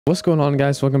What's going on,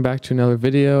 guys? Welcome back to another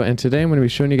video, and today I'm going to be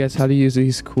showing you guys how to use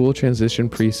these cool transition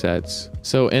presets.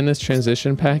 So in this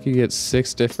transition pack you get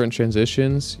 6 different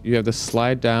transitions. You have the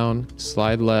slide down,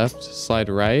 slide left, slide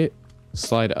right,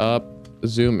 slide up,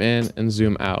 zoom in, and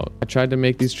zoom out. I tried to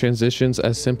make these transitions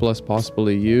as simple as possible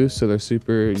to use so they're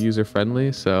super user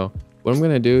friendly. So what I'm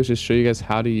going to do is just show you guys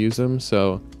how to use them.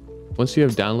 So once you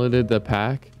have downloaded the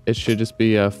pack, it should just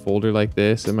be a folder like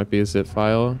this. It might be a zip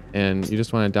file, and you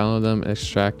just want to download them,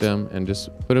 extract them, and just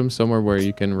put them somewhere where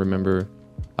you can remember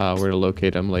where to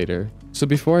locate them later. So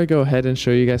before I go ahead and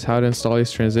show you guys how to install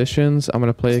these transitions, I'm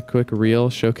going to play a quick reel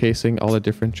showcasing all the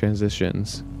different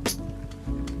transitions.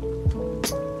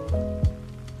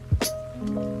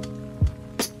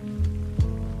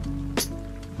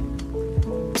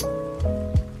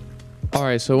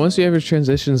 Alright, so once you have your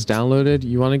transitions downloaded,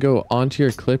 you want to go onto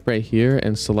your clip right here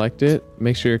and select it.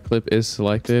 Make sure your clip is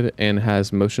selected and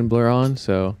has motion blur on.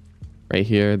 So right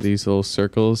here, these little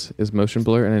circles is motion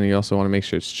blur, and then you also want to make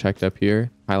sure it's checked up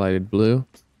here, highlighted blue.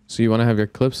 So you want to have your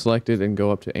clip selected and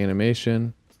go up to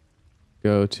animation,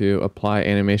 go to apply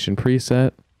animation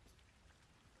preset,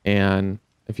 and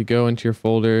if you go into your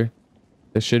folder,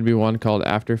 there should be one called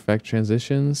After Effects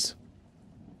Transitions.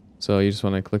 So you just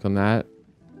want to click on that.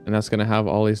 And that's going to have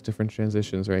all these different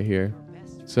transitions right here.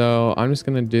 So I'm just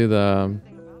going to do the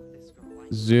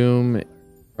zoom,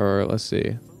 or let's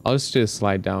see. I'll just do a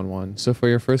slide down one. So for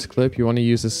your first clip, you want to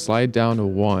use the slide down to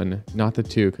 1, not the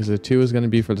 2, because the 2 is going to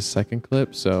be for the second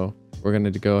clip. So we're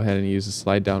going to go ahead and use the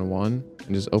slide down 1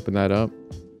 and just open that up.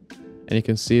 And you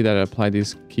can see that I applied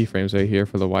these keyframes right here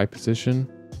for the Y position.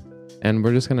 And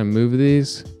we're just going to move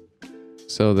these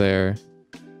so they're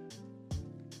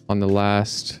on the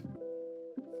last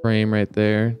frame right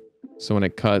there. So when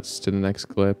it cuts to the next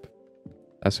clip,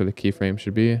 that's where the keyframe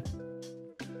should be.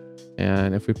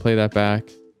 And if we play that back,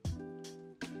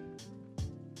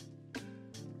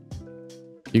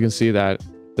 you can see that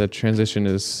the transition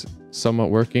is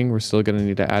somewhat working. We're still going to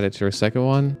need to add it to our second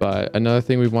one. But another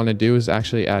thing we want to do is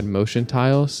actually add motion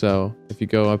tile. So if you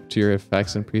go up to your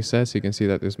effects and presets, you can see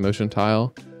that there's motion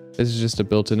tile. This is just a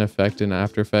built-in effect in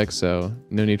After Effects, so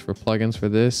no need for plugins for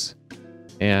this.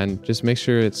 And just make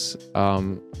sure it's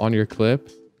on your clip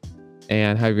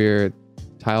and have your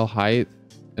tile height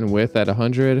and width at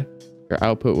 100, your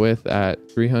output width at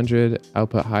 300,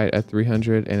 output height at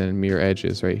 300, and then mirror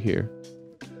edges right here.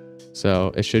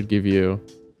 So it should give you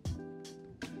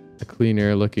a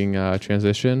cleaner looking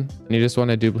transition. And you just want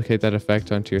to duplicate that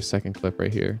effect onto your second clip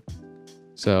right here.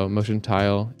 So motion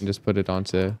tile, and just put it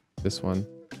onto this one.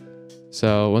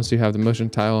 So once you have the motion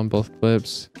tile on both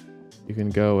clips, you can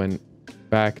go and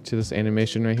back to this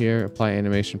animation right here, apply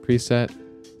animation preset,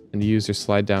 and use your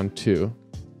slide down 2.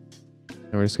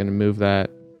 And we're just going to move that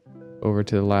over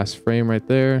to the last frame right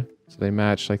there, so they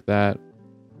match like that.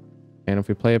 And if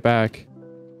we play it back,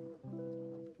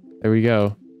 there we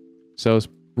go. So it's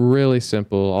really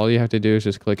simple. All you have to do is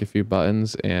just click a few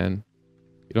buttons, and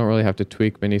you don't really have to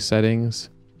tweak many settings,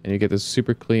 and you get this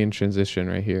super clean transition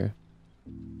right here.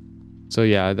 So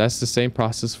yeah, that's the same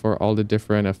process for all the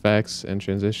different effects and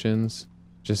transitions.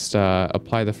 Just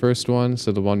apply the first one,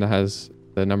 so the one that has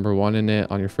the number 1 in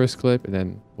it on your first clip, and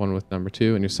then one with number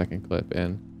 2 in your second clip,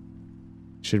 and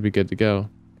you should be good to go.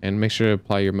 And make sure to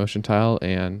apply your motion tile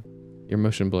and your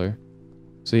motion blur.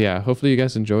 So yeah, hopefully you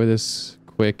guys enjoy this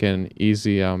quick and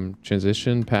easy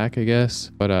transition pack, I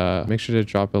guess. But make sure to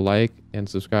drop a like and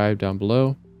subscribe down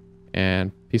below,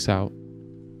 and peace out.